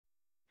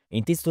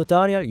In this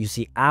tutorial, you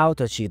see how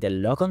to achieve the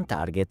lock on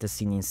target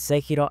seen in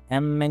Sekiro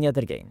and many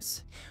other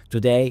games.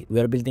 Today, we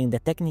are building the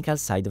technical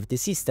side of the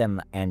system,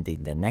 and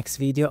in the next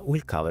video,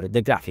 we'll cover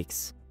the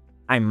graphics.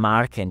 I'm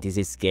Mark and this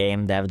is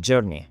Game Dev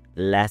Journey.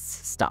 Let's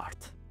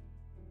start.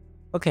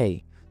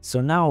 Okay,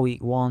 so now we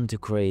want to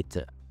create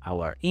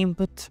our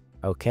input.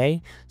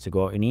 Okay, so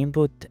go in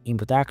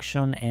input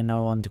action, and I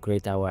want to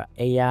create our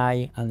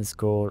AI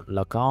underscore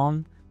lock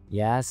on.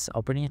 Yes,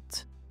 open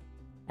it.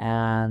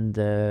 And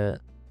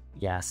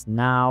yes,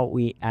 now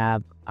we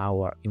have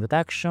our input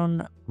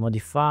action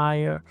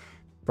modifier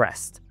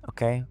pressed.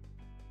 Okay,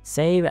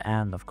 save,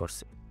 and of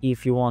course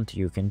if you want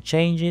you can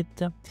change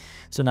it.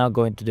 So now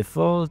go into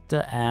default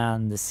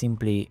and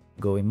simply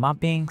go in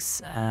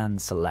mappings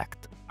and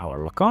select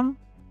our lock on,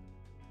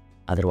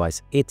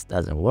 otherwise it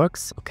doesn't work.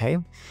 Okay,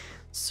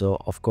 so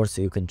of course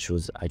you can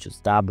choose, I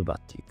choose tab,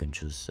 but you can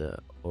choose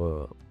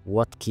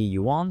what key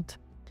you want.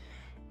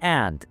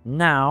 And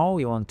now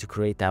we want to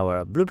create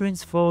our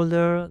blueprints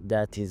folder.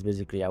 That is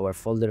basically our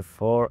folder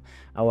for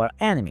our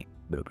enemy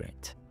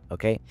blueprint.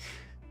 Okay,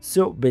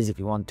 so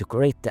basically we want to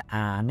create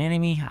an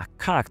enemy, a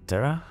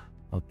character.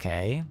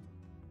 Okay,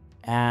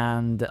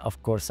 and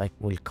of course I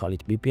will call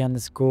it bp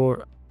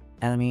underscore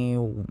enemy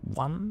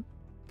 1.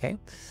 Okay,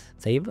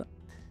 save.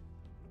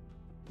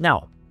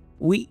 Now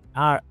we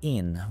are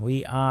in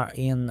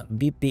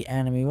BP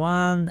enemy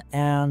 1,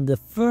 and the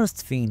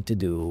first thing to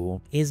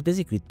do is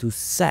basically to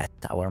set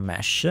our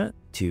mesh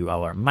to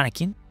our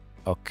mannequin.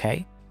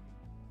 Okay,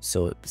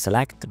 so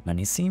select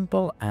many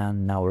simple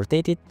and now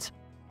rotate it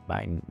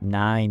by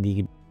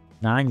 90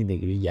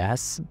 degrees,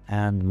 yes,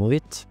 and move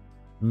it.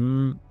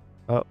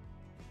 Oh,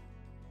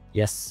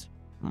 yes.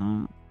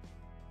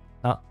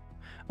 Oh,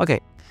 okay,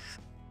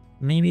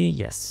 maybe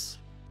yes,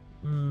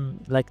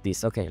 like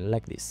this. Okay,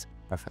 like this,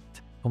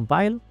 perfect.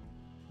 Compile.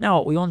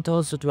 Now we want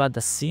also to add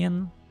a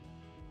scene,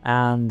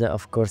 and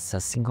of course a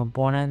scene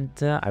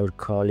component. I will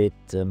call it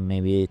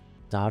maybe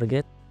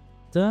target.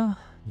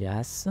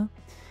 Yes,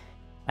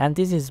 and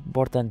this is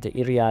important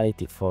in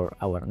reality for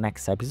our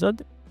next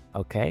episode.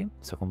 Okay,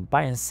 so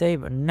compile and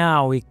save.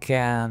 Now we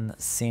can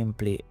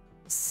simply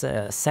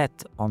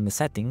set on the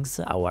settings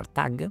our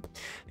tag,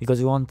 because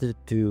we wanted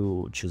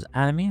to choose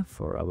enemy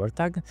for our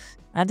tag,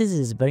 and this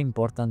is very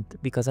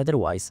important because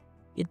otherwise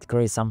it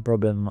creates some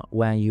problem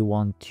when you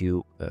want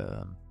to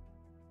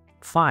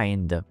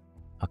find,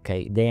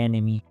 okay, the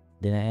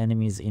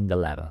enemies in the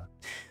level.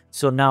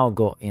 So now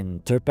go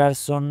in third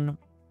person,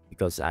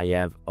 because I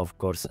have of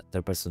course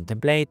third person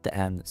template,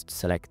 and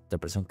select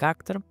third person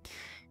character.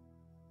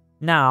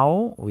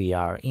 Now we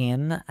are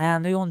in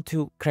and we want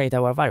to create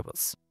our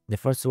variables. The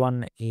first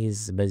one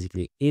is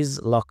basically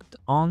is locked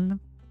on,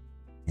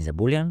 is a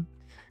boolean.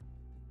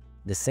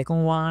 The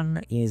second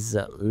one is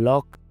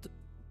locked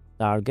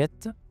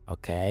target.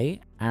 Okay,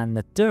 and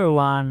the third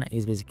one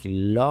is basically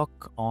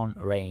lock on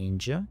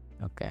range.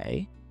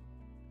 Okay,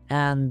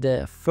 and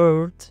the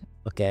third,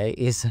 okay,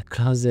 is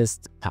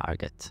closest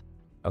target.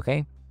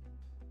 Okay,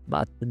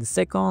 but the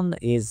second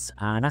is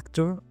an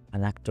actor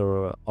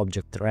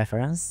object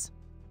reference.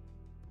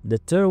 The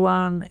third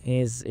one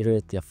is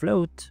related to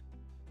float,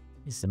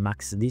 is the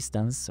max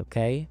distance.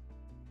 Okay,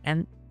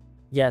 and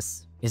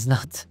yes, it's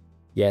not,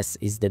 yes,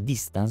 it's the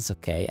distance.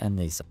 Okay, and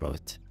it's a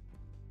float.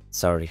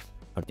 Sorry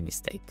for the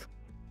mistake.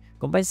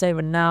 Compile, save.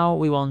 Now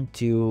we want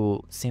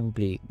to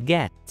simply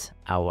get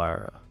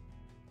our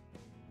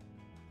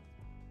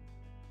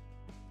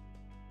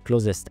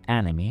closest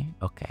enemy.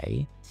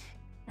 Okay,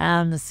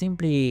 and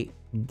simply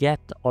get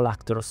all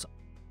actors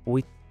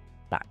with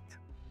tag.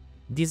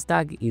 This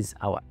tag is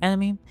our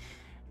enemy,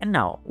 and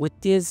now with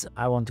this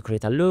I want to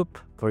create a loop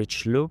for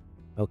each loop.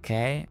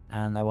 Okay,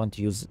 and I want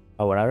to use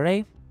our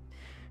array.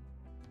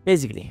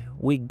 Basically,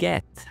 we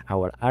get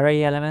our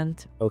array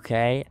element,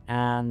 okay,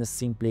 and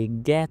simply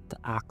get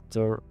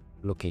actor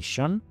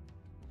location.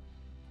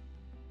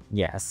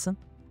 Yes,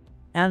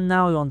 and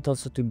now we want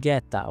also to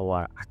get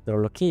our actor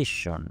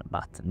location,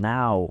 but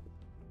now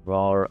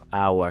for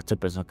our third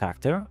person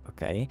character.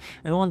 Okay,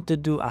 we want to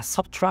do a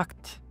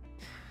subtract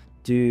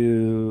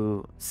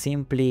to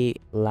simply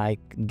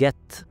like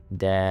get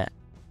the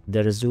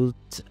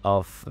result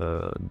of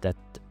that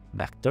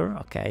vector.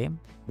 Okay,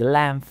 the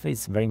length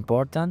is very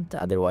important,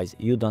 otherwise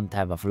you don't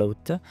have a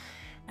float,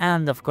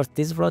 and of course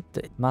this float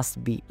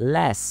must be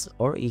less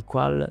or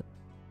equal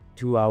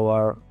to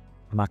our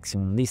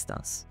maximum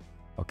distance.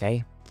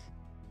 Okay,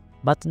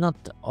 but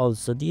not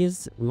also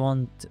this, we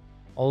want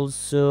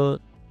also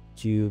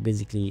to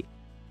basically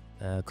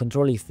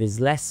control if it's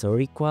less or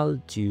equal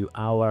to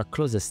our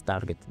closest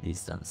target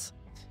distance.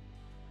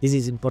 This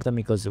is important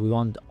because we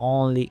want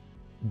only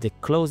the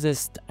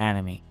closest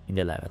enemy in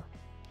the level.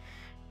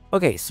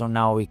 Okay, so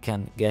now we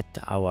can get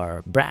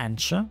our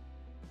branch,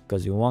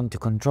 because you want to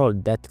control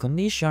that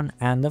condition,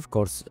 and of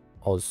course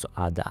also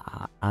add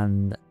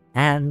an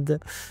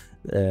and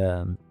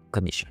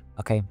condition.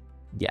 Okay,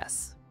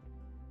 yes,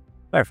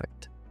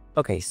 perfect.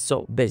 Okay,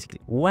 so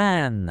basically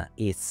when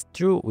it's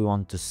true, we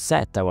want to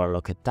set our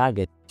locked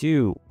target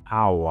to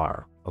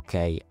our,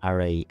 okay,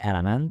 array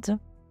element.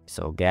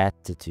 So get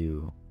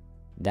to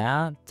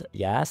that,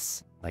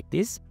 yes, like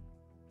this.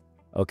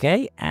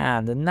 Okay,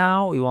 and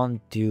now we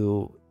want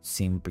to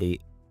simply,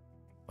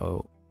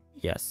 oh,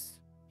 yes,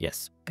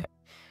 okay.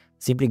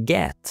 Simply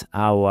get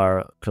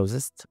our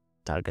closest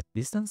target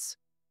distance.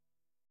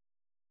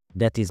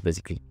 That is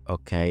basically,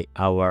 okay,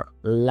 our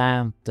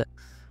length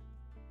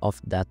of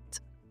that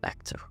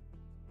vector.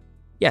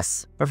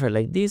 Yes, perfect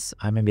like this.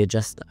 I maybe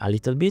adjust a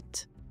little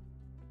bit.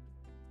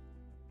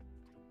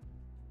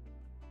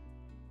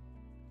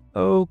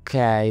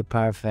 Okay,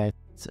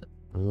 perfect.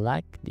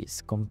 Like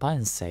this. Compile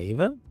and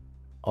save.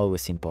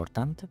 Always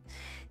important.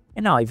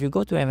 And now if you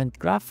go to event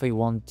graph, we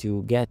want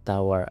to get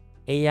our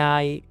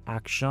AI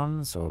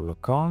actions or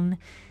lock on.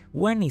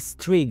 When it's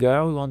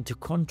triggered, we want to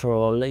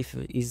control if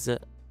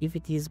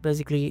it is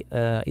basically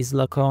is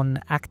lock on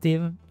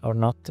active or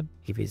not,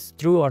 if it's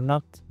true or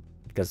not,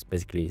 because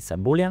basically it's a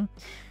boolean.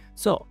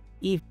 So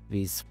if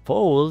it's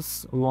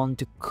false, we want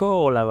to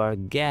call our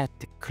get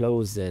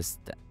closest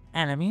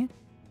enemy.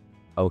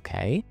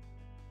 Okay,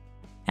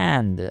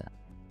 and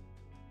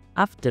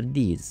after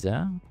this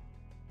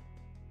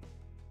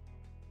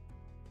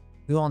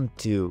we want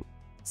to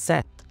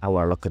set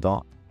our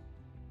lockdown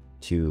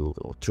to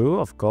true,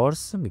 of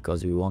course,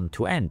 because we want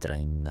to enter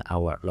in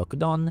our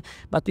lockdown.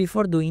 But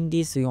before doing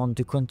this, we want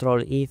to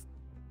control if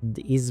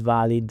is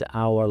valid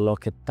our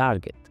locked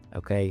target.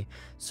 Okay,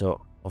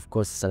 so of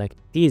course select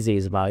this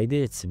is valid,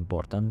 it's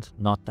important,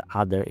 not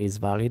other is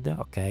valid.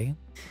 Okay,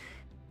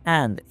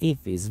 and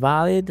if it's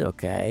valid,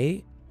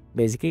 okay,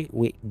 basically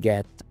we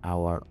get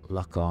our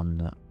lock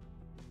on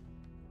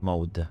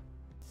mode.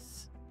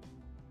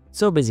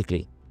 So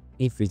basically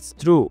if it's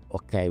true,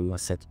 okay, we will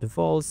set to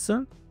false.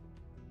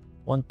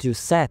 Want to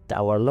set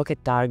our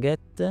locked target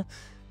to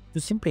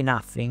simply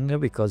nothing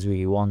because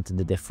we want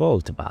the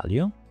default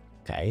value.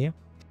 Okay,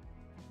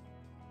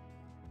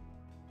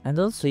 and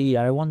also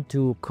here I want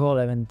to call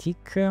event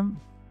tick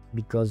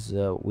because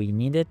we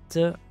need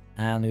it,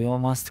 and we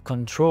must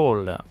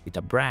control with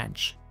a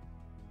branch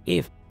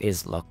if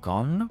is lock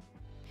on,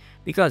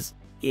 because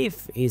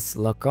if is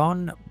lock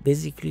on,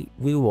 basically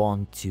we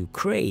want to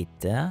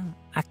create a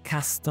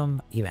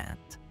custom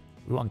event.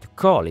 We want to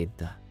call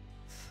it.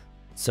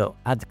 So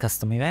add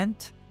custom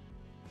event,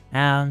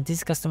 and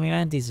this custom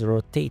event is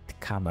rotate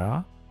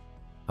camera.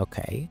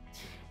 Okay,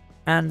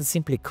 and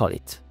simply call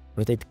it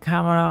rotate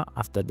camera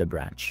after the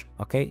branch.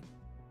 Okay,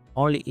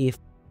 only if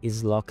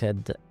is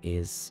locked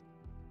is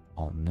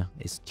on,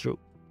 is true.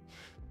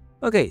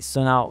 Okay,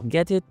 so now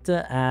get it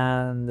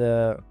and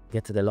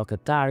get the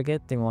locked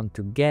target. We want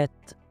to get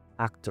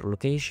actor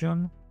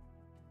location,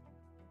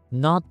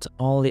 not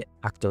only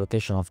actor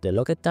location of the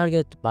locked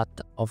target, but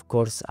of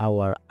course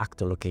our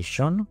actor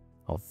location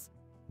of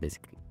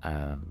basically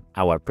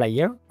our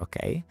player.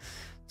 Okay,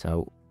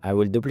 so I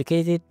will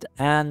duplicate it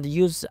and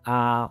use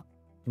a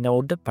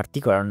node,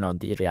 particular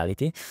node in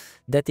reality,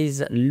 that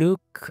is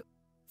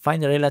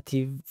find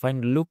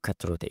look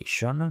at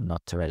rotation,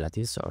 not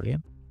relative, sorry.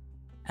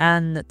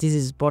 And this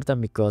is important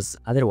because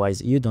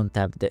otherwise you don't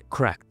have the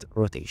correct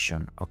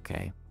rotation.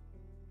 Okay,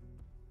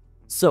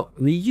 so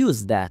we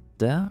use that,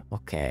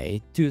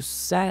 okay, to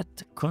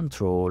set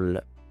control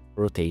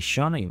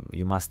rotation.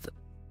 You must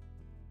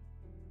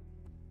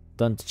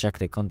don't check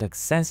the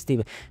context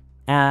sensitive,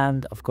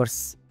 and of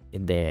course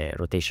the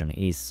rotation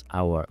is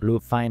our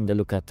find the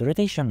look at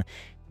rotation,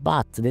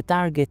 but the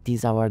target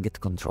is our get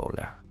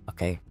controller.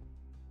 Okay,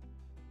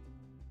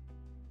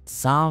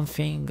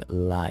 something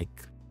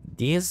like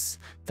this.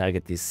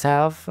 Target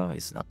itself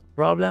is not a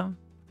problem.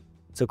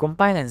 So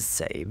compile and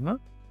save.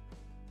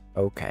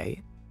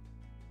 Okay,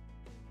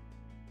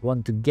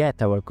 want to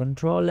get our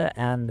controller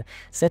and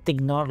set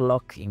ignore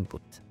lock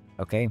input.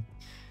 Okay,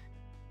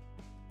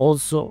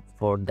 also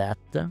for that,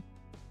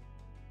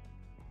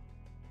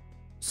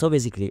 so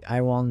basically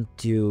I want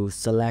to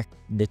select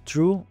the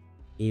true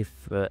if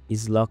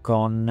is lock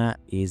on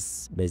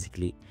is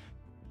basically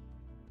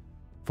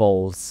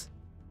false.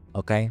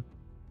 Okay,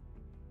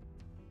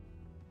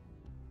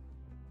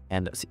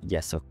 and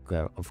yes,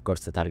 of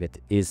course the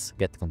target is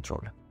get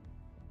controller.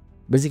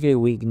 Basically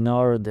we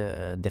ignore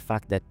the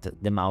fact that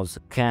the mouse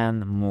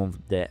can move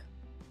the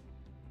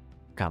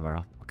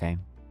camera. Okay,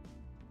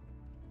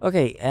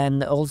 okay,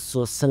 and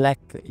also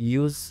select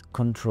use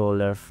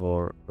controller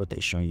for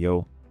rotation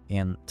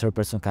in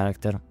third-person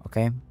character.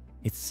 Okay,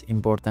 it's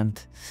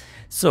important.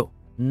 So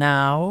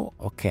now,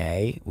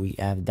 okay, we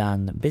have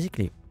done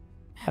basically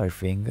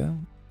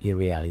everything in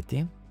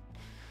reality,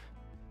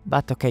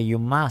 but okay, you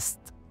must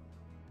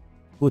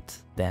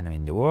put the enemy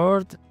in the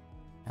world,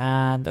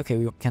 and okay,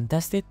 we can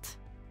test it.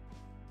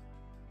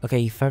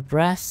 Okay, if I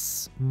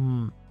press,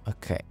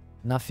 okay,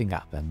 nothing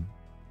happened.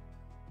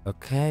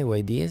 Okay,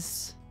 wait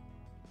this.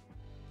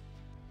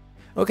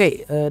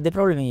 Okay, the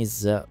problem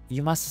is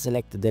you must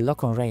select the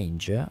lock on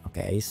range.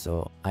 Okay,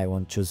 so I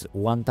want to choose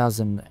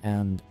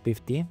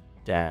 1050.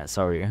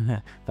 Sorry,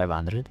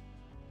 500.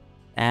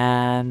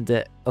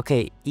 And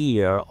okay,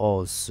 here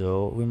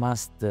also we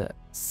must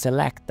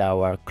select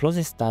our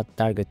closest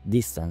target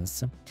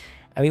distance.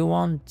 And we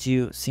want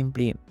to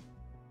simply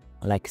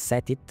like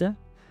set it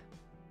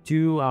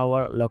to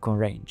our lock-on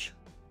range.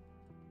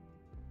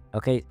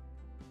 Okay,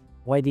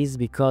 why this?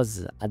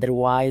 Because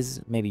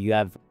otherwise maybe you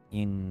have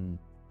in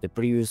the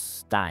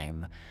previous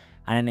time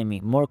an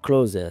enemy more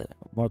closer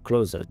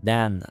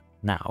than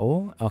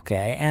now,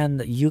 okay,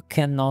 and you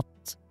cannot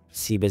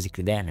see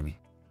basically the enemy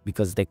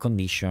because the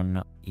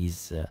condition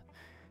is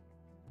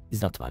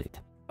not valid.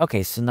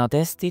 Okay, so now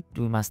test it.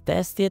 We must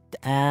test it,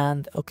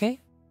 and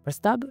okay, press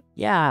tab.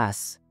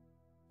 Yes.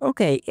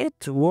 Okay,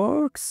 it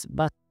works,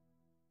 but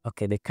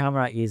okay, the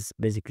camera is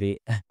basically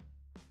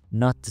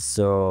not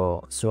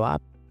so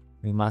up.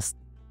 We must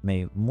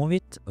maybe move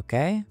it.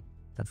 Okay,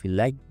 that we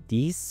like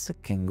this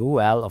can go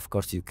well. Of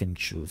course, you can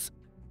choose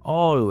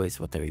always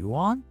whatever you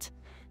want.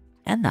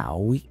 And now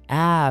we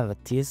have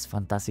this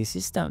fantastic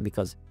system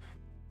because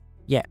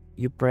yeah,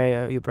 you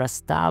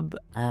press tab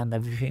and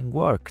everything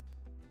worked.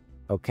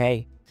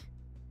 Okay,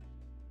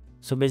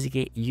 so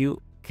basically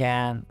you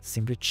can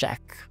simply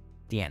check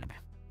the enemy.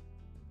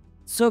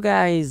 So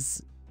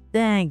guys,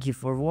 thank you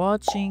for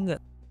watching.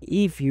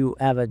 If you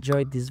have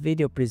enjoyed this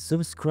video, please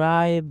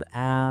subscribe,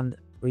 and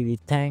really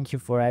thank you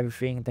for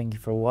everything. Thank you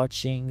for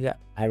watching.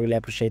 I really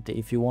appreciate it.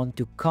 If you want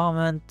to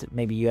comment,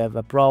 maybe you have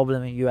a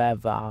problem, you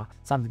have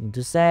something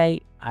to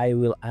say, I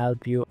will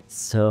help you.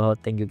 So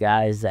thank you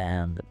guys,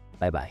 and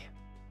bye bye.